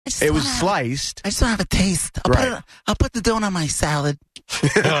It was sliced. I just don't have a taste. I'll put the donut on my salad.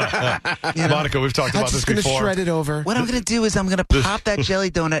 Monica, we've talked about this before. I'm just going to shred it over. What I'm going to do is I'm going to pop that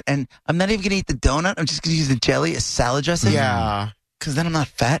jelly donut, and I'm not even going to eat the donut. I'm just going to use the jelly as salad dressing. Yeah. Because then I'm not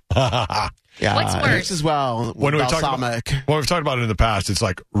fat. Yeah. What's worse? This as well. When we've talked about it in the past, it's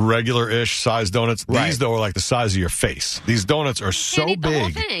like regular-ish size donuts. Right. These, though, are like the size of your face. These donuts are so Can't eat the whole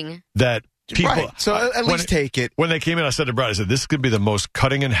big thing. that people... Right. So at least take it. When they came in, I said to Brad, I said, this could be the most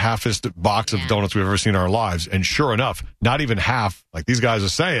cutting in halfest box of donuts we've ever seen in our lives. And sure enough, not even half, like these guys are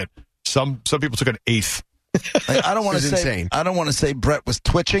saying. Some people took an eighth. I don't want to say insane. I don't want to say Brett was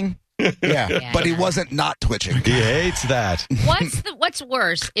twitching. Yeah. But he wasn't not twitching. He hates that. What's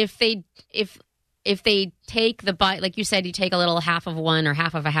worse if they take the bite, like you said, you take a little half of one or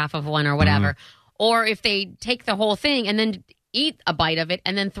half of one or whatever, or if they take the whole thing and then eat a bite of it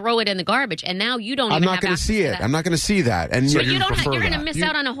and then throw it in the garbage, and now you don't. I'm even not have going to see it. I'm not going to see that. And But you're going to miss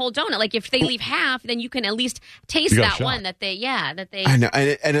out on a whole donut. Like if they leave half, then you can at least taste that one that they. I know,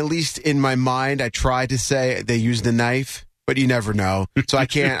 and at least in my mind, I tried to say they used a knife, but you never know. So I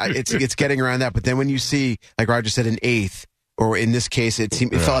can't. It's getting around that. But then when you see, like Roger said, an eighth, or in this case, it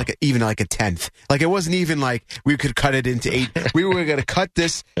felt like even like a tenth. Like it wasn't even like we could cut it into 8. We were going to cut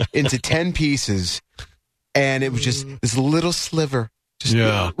this into 10 pieces, and it was just this little sliver, just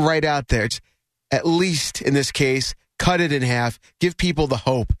right out there. It's, at least in this case, cut it in half. Give people the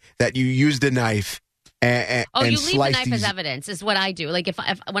hope that you used a knife and you leave the slice knife these. as evidence is what I do. Like if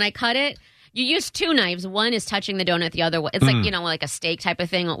when I cut it. You use 2 knives. One is touching the donut. The other one, it's like, like a steak type of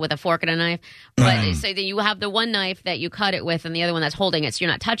thing with a fork and a knife. But so then you have the one knife that you cut it with and the other one that's holding it, so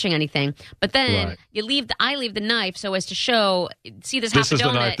you're not touching anything. But then I leave the knife so as to show, see this half a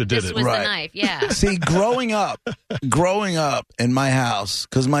donut, this was the knife. Yeah. See, growing up in my house,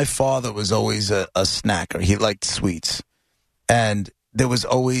 because my father was always a snacker. He liked sweets. And there's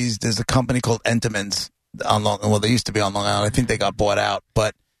a company called Entenmann's they used to be on Long Island. I think they got bought out,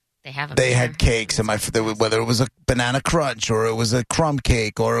 but they had cakes, and whether it was a banana crunch or it was a crumb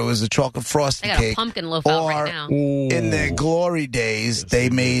cake or it was a chocolate frosted cake. They got cake, a pumpkin loaf out right now. In their glory days,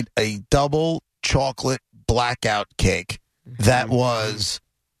 they made a double chocolate blackout cake that was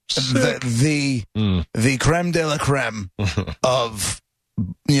the creme de la creme of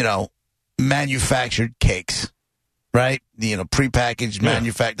manufactured cakes, right? Prepackaged,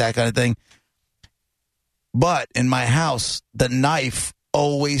 manufactured, that kind of thing. But in my house, the knife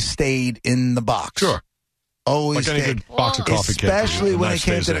always stayed in the box. Sure. Always like any good box of coffee cakes. Especially when it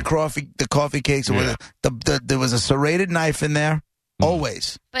came to the coffee cakes. Yeah. There was a serrated knife in there.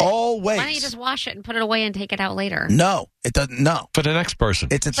 Always. But always. Why don't you just wash it and put it away and take it out later? No, it doesn't. No. For the next person.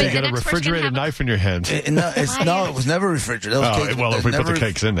 It's a thing. You got a refrigerated knife in your hand. It was never refrigerated. If we put the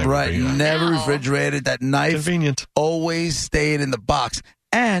cakes in there. Right. Never refrigerated. That knife convenient. Always stayed in the box.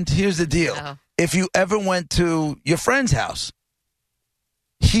 And here's the deal. If you ever went to your friend's house,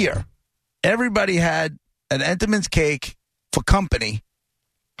 here, everybody had an Entenmann's cake for company,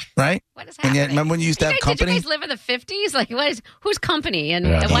 right? What is happening? Remember when you used to have company? Did you guys live in the 50s? Like, who's company? And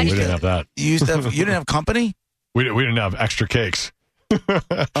why we didn't have that. You didn't have company? We didn't have extra cakes.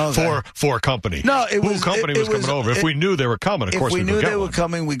 For company. No, company was coming over. If we knew they were coming, of course we knew they were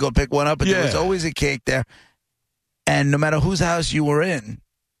coming, we'd go pick one up, but there was always a cake there. And no matter whose house you were in,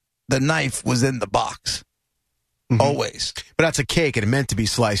 the knife was in the box. Always. But that's a cake, and it meant to be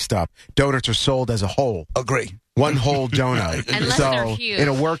sliced up. Donuts are sold as a whole. Agree. One whole donut. Unless they're huge. In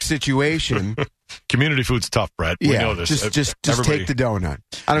a work situation... Community food's tough, Brett. We know this. Just take the donut.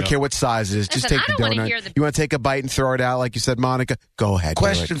 I don't care what size it is. Just take the donut. You want to take a bite and throw it out like you said, Monica? Go ahead.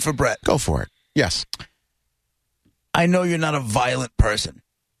 Question for Brett. Go for it. Yes. I know you're not a violent person,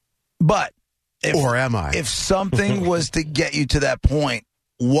 but... Or am I? If something was to get you to that point,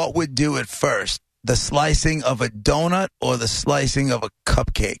 what would do it first? The slicing of a donut or the slicing of a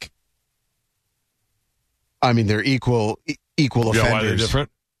cupcake? I mean, they're equal offenders. Yeah, why they're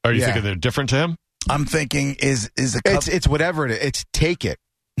different? Are you thinking they're different to him? I'm thinking is a cup... It's whatever it is. It's take it.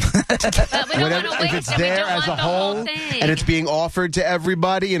 Whatever, if it's there as a whole and it's being offered to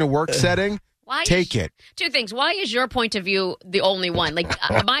everybody in a work setting, take it. 2 things. Why is your point of view the only one? Like,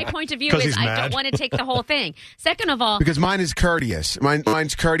 my point of view is I don't want to take the whole thing. Second of all... Because mine is courteous.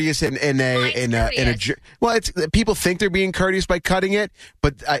 Mine's courteous in a... Well, people think they're being courteous by cutting it,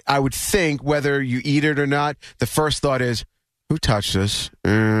 but I would think whether you eat it or not, the first thought is, who touched this?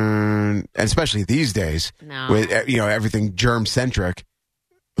 And especially these days, with everything germ-centric.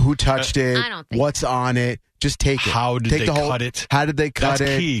 Who touched it? I don't think what's on it? Just take it. How did they cut it? How did they cut it?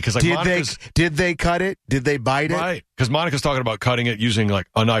 That's key. Because did they cut it? Did they bite it? Right. because Monica's talking about cutting it using like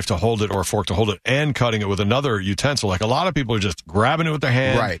a knife to hold it or a fork to hold it and cutting it with another utensil. Like a lot of people are just grabbing it with their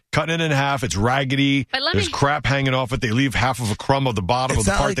hand, Right. cutting it in half. It's raggedy. There's crap hanging off it. They leave half of a crumb of the bottom of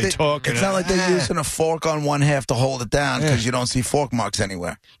the part they took. It's not like they're using a fork on one half to hold it down because you don't see fork marks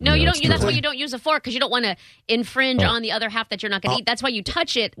anywhere. No, you don't. That's why you don't use a fork, because you don't want to infringe on the other half that you're not going to eat. That's why you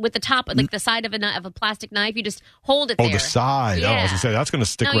touch it with the top, like the side of a plastic knife. You just hold it there. Oh, the side. Yeah. Oh, I was going to say, that's going to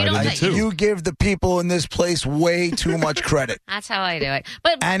stick No, you right don't in let- too. You give the people in this place way too much credit. That's how I do it.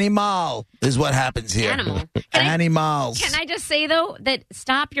 But Animal is what happens here. Animal. Animals. Can I just say, though, that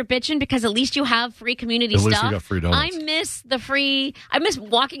stop your bitching, because at least you have free community At stuff. least we got free donuts. I miss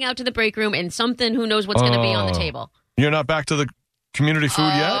walking out to the break room and something, who knows what's going to be on the table. You're not back to the community food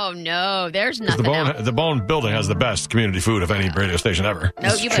yet? Oh, no. There's nothing out. The Bone building has the best community food of any radio station ever.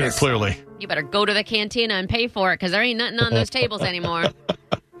 No, you better Clearly. You better go to the cantina and pay for it, because there ain't nothing on those tables anymore.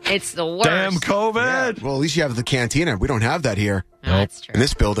 It's the worst. Damn COVID. Well, at least you have the cantina. We don't have that here Oh, that's true. in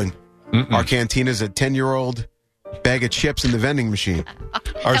this building. Our cantina is a 10-year-old bag of chips in the vending machine.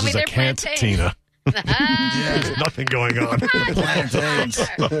 Ours Tell me is a they're plantains. cantina. There's nothing going on. Plantains.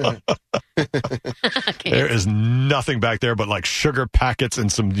 There is nothing back there but like sugar packets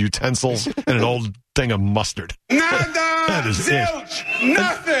and some utensils and an old thing of mustard. That is it.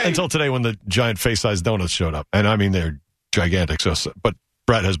 Nothing. Until today when the giant face-sized donuts showed up. And I mean, they're gigantic. But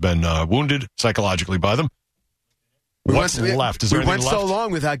Brett has been wounded psychologically by them. What's left? Is there we anything went left? so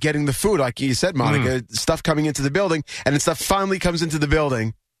long without getting the food, like you said, Monica. Stuff coming into the building, and then stuff finally comes into the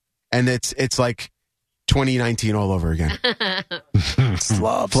building, and it's like 2019 all over again.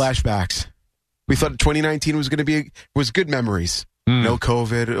 Flashbacks. We thought 2019 was going to was good memories. No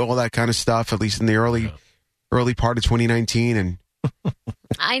COVID, all that kind of stuff. At least in the early part of 2019, and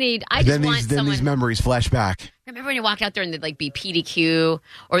I just want someone. These memories flash back. Remember when you walk out there and there'd like be PDQ,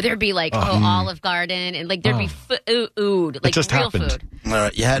 or there'd be like Olive Garden, and like there'd be food, like just real happened. food. All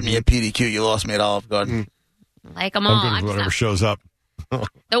right, you had me at PDQ. You lost me at Olive Garden. Like them all. I'm good with whatever shows up.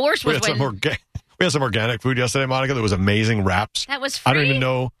 The worst We was had, when we had some organic food yesterday, Monica. That was amazing wraps. that was free. I don't even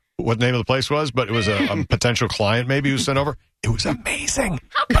know what the name of the place was, but it was a potential client maybe who sent over. It was amazing,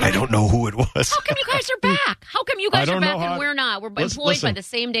 but I don't know who it was. How come you guys are back? How come you guys I are don't back know how- and we're not? We're employed by listen. the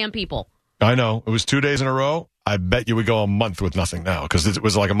same damn people. I know. It was 2 days in a row. I bet you would go a month with nothing now, because it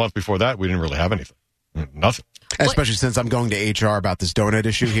was like a month before that. We didn't really have anything. Nothing. Especially since I'm going to HR about this donut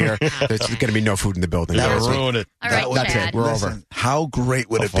issue here. There's going to be no food in the building. That That's would it. ruin it. All right, That's Chad. it. We're over. Listen, how great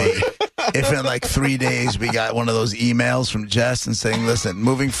would it be if in like 3 days we got one of those emails from Jess and saying, listen,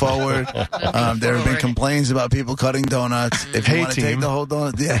 moving forward, there have been complaints about people cutting donuts. If you Hey, want to take team. the whole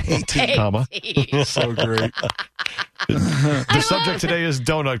donut, hey, team. Hey, Comma. geez. So great. The subject today is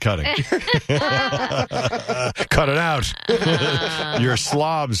donut cutting. Cut it out. You're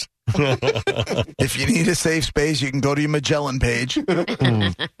slobs. If you need a safe space, you can go to your Magellan page.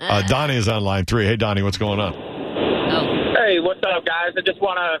 Donnie is on line 3. Hey, Donnie, what's going on? Oh, Hey, what's up, guys? I just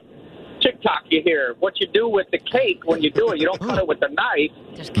want to TikTok you here. What you do with the cake when you do it, you don't cut it with a knife.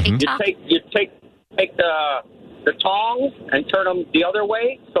 there's Mm-hmm. cake You talk. take the tongs and turn them the other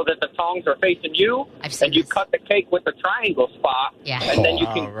way so that the tongs are facing you, I've seen and you this. cut the cake with the triangle spot, Yeah. and then you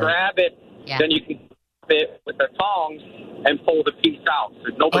can right. grab it. Yeah. Then you can grab it with the tongs and pull the piece out. So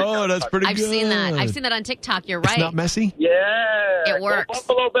nobody Oh, can that's touch pretty I've good. seen that. I've seen that on TikTok. You're It's right. not messy? it. Yeah, It Go works.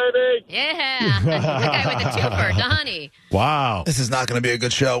 Buffalo, baby. Yeah. The guy with the twofer, Donnie. Wow. This is not going to be a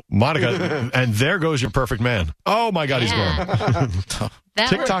good show. Monica, and there goes your perfect man. Oh, my God, he's Yeah. gone. That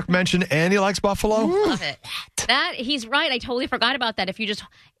TikTok mentioned Andy likes Buffalo? Love it. That he's right. I totally forgot about that.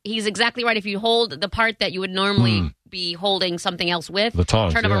 He's exactly right. If you hold the part that you would normally be holding something else with, The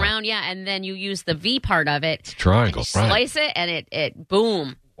tongs, turn them yeah. around, and then you use the V part of it, Triangle, and you right. slice it, and it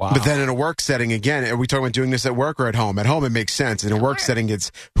boom. Wow. But then in a work setting, again, are we talking about doing this at work or at home? At home, it makes sense. In a work setting, it's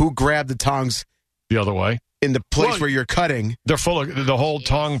who grabbed the tongs The other way. in the place Well, where you're cutting. They're full of the whole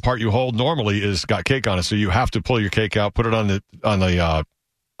tongue part you hold normally is got cake on it, so you have to pull your cake out, put it on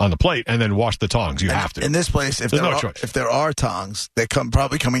the plate, and then wash the tongs. You have to. In this place, if There's there no are, choice. if there are tongs, they're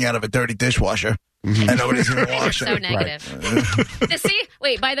probably coming out of a dirty dishwasher, and nobody's going to You're wash so it. negative.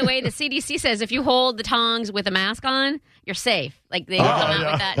 Wait, by the way, the CDC says if you hold the tongs with a mask on, you're safe. Like they come out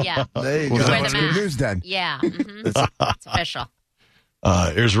with that. Yeah. There you Well, go. Wear the that's good mask. news then. Yeah. It's official.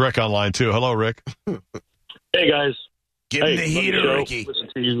 Here's Rick on line 2. Hello, Rick. Hey guys, Give him hey, the love the heater, show. Ricky. Listen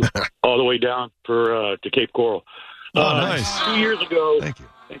to you all the way down to Cape Coral. Oh, nice. 2 years ago, Thank you.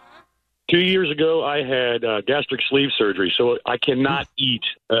 2 years ago, I had gastric sleeve surgery, so I cannot eat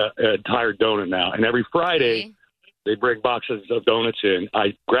an entire donut now. And every Friday, See? they bring boxes of donuts in.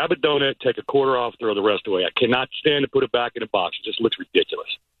 I grab a donut, take a quarter off, throw the rest away. I cannot stand to put it back in a box. It just looks ridiculous.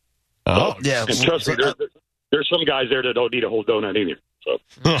 Oh, Yeah. And trust me, there's some guys there that don't need a whole donut either. So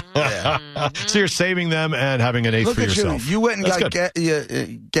So you're saving them and having an eighth Look for at yourself. you went and That's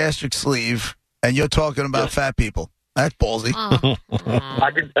got gastric sleeve, and you're talking about fat people. That's ballsy. Oh.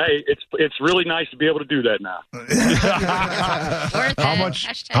 hey, it's really nice to be able to do that now. Worth How it. much?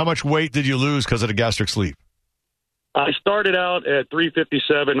 Hashtag. How much weight did you lose because of the gastric sleeve? I started out at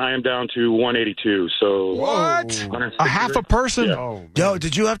 357. I am down to 182. So What? 160 A half a person? Yeah. Oh, man. Yo,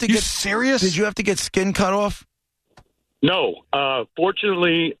 did you have to You get serious? Did you have to get skin cut off? No,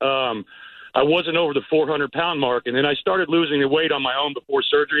 fortunately, I wasn't over the 400-pound mark, and then I started losing the weight on my own before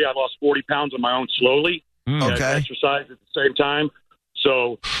surgery. I lost 40 pounds on my own slowly. Mm. Okay. And exercised at the same time,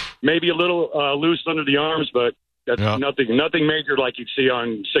 so maybe a little loose under the arms, but that's nothing major like you'd see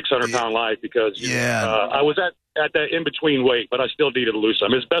on 600-pound Live because I was at that in between weight, but I still needed to lose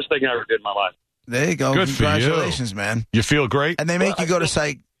some. It's the best thing I ever did in my life. There you go. Good for you. Congratulations, man. You feel great? And they make you go to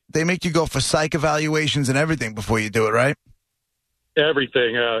psych. They make you go for psych evaluations and everything before you do it, right?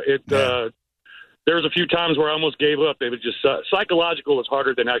 Everything. There was a few times where I almost gave up. It was just psychological is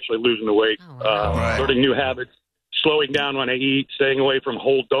harder than actually losing the weight. Oh, wow. Right. Learning new habits, slowing down when I eat, staying away from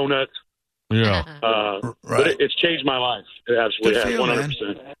whole donuts. Yeah. But it's changed my life. It absolutely Good for has, you,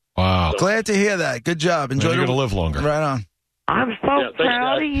 100%. Wow. Glad to hear that. Good job. Enjoy. You're going to live longer. Right on. I'm so Yeah, thanks,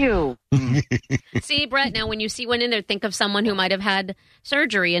 proud guys. of you. See, Brett, now when you see one in there, think of someone who might have had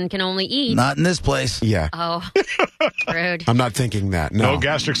surgery and can only eat. Not in this place. Yeah. Oh, rude. I'm not thinking that. No No.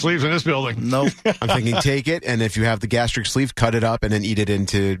 gastric sleeves in this building. Nope. I'm thinking take it, and if you have the gastric sleeve, cut it up and then eat it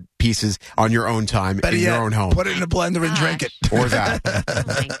into pieces on your own time Better in yet, your own home. put it in a blender and drink it. Or that. Oh,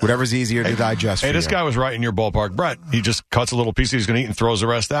 my God. Whatever's easier to digest Hey, for this you. guy was right in your ballpark. Brett, he just cuts a little piece he's going to eat and throws the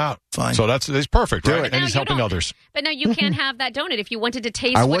rest out. Fine. So that's perfect, Do right? it. And Now he's you helping don't- others. But now you can't have that donut if you wanted to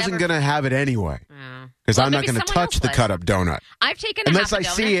taste I whatever. wasn't going to have it anyway Oh. because Well, I'm not maybe going to someone touch else the was. cut-up donut I've taken a unless half I a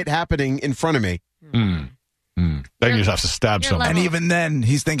donut. see it happening in front of me. Then you just have to stab you're someone. And even then,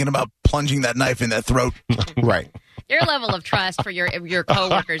 he's thinking about plunging that knife in their throat. Right. Your level of trust for your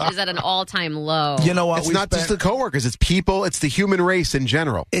coworkers is at an all-time low. You know what? It's not just the coworkers. It's people. It's the human race in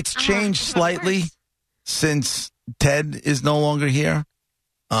general. It's Oh, changed of slightly course. since Ted is no longer here.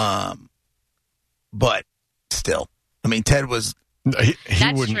 But still, I mean, Ted was He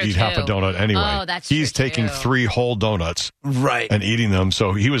That's wouldn't true, eat half a too. donut anyway. Oh, that's He's true, taking too. 3 whole donuts right. and eating them,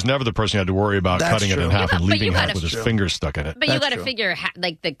 so he was never the person who had to worry about That's cutting it in true. half Yeah, and but leaving you half gotta- with his True. fingers stuck in it. But you That's got to true. figure,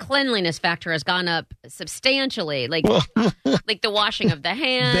 like the cleanliness factor has gone up substantially. Like, like the washing of the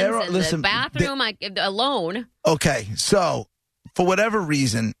hands There are- and listen, the bathroom alone. Okay, so for whatever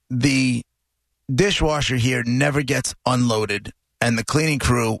reason, the dishwasher here never gets unloaded, and the cleaning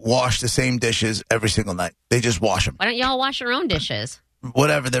crew wash the same dishes every single night. They just wash them. Why don't y'all wash your own dishes?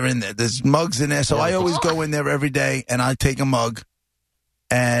 Whatever, they're in there. There's mugs in there, so I always go in there every day, and I take a mug,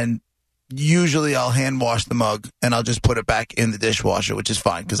 and usually I'll hand wash the mug, and I'll just put it back in the dishwasher, which is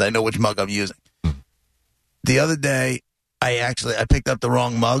fine because I know which mug I'm using. The other day, I picked up the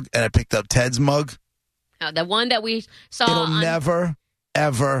wrong mug, and I picked up Ted's mug. The one that we saw. It'll on, never,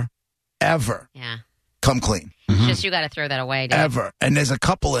 ever, ever Yeah, come clean. just you got to throw that away. Dude. Ever. And there's a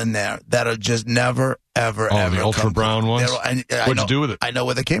couple in there that are just never, ever, Oh, ever. the ultra come brown clean. ones? I What'd you do with it? I know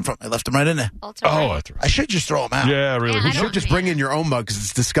where they came from. I left them right in there. Ultra Oh, Red. I threw I should just throw them out. Yeah, really. Yeah, Who I You should- should just bring in your own mug because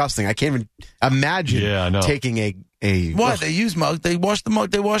it's disgusting. I can't even imagine Yeah, I know. taking a Why? They use mugs. They wash the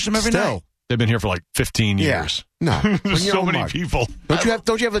mug. They wash them every still. night. They've been here for like 15 Yeah. years. No, bring your so own many mug. people. Don't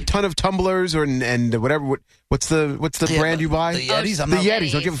you have a ton of tumblers or and whatever? What's the Yeah, brand but you buy? The Yetis. I'm The not.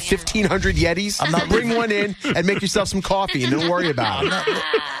 Yetis. Don't you have 1,500 Yetis? I'm not- Bring one in and make yourself some coffee and don't worry about it.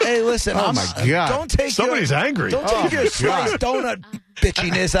 Hey, listen. Oh, I'm, my God. Don't take Somebody's your, angry. Don't Oh, take your my sliced donut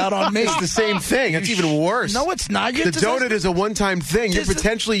bitchiness out on me. It's the same thing. It's even worse. No, it's not. The donut is a one-time thing. You're This is-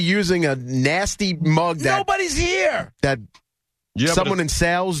 potentially using a nasty mug that Nobody's here. Yeah, but someone in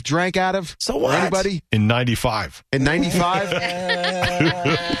sales drank out of. So Or what? anybody in 95. in '95?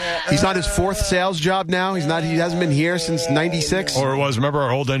 He's on his 4th sales job now. He hasn't been here since '96. Or it was, remember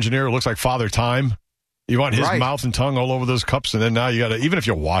our old engineer who looks like Father Time? You want his Right. mouth and tongue all over those cups, and then now you got to, even if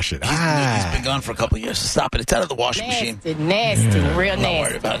you wash it. He's been gone for a couple of years. Stop it. It's out of the washing machine. Nasty, real Don't worry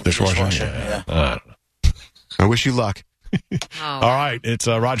nasty. about it. Dishwasher? Yeah. I don't know. I wish you luck. Oh. All right, it's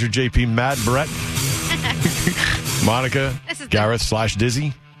Roger, JP, Matt, Brett, Monica, This is the- Gareth /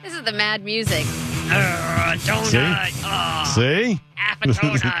 Dizzy. This is the mad music. Donut. See? Half a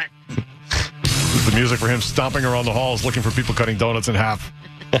donut. The music for him stomping around the halls looking for people cutting donuts in half.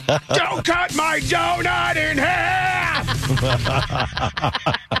 Don't cut my donut in half!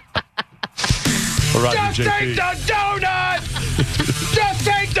 Roger, JP. donut! Just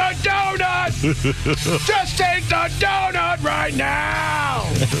take the donut! Just take the donut right now.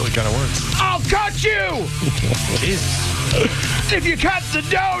 It really kind of works. I'll cut you. Jesus. If you cut the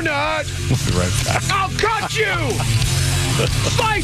donut, We'll be right back. I'll cut you. Slice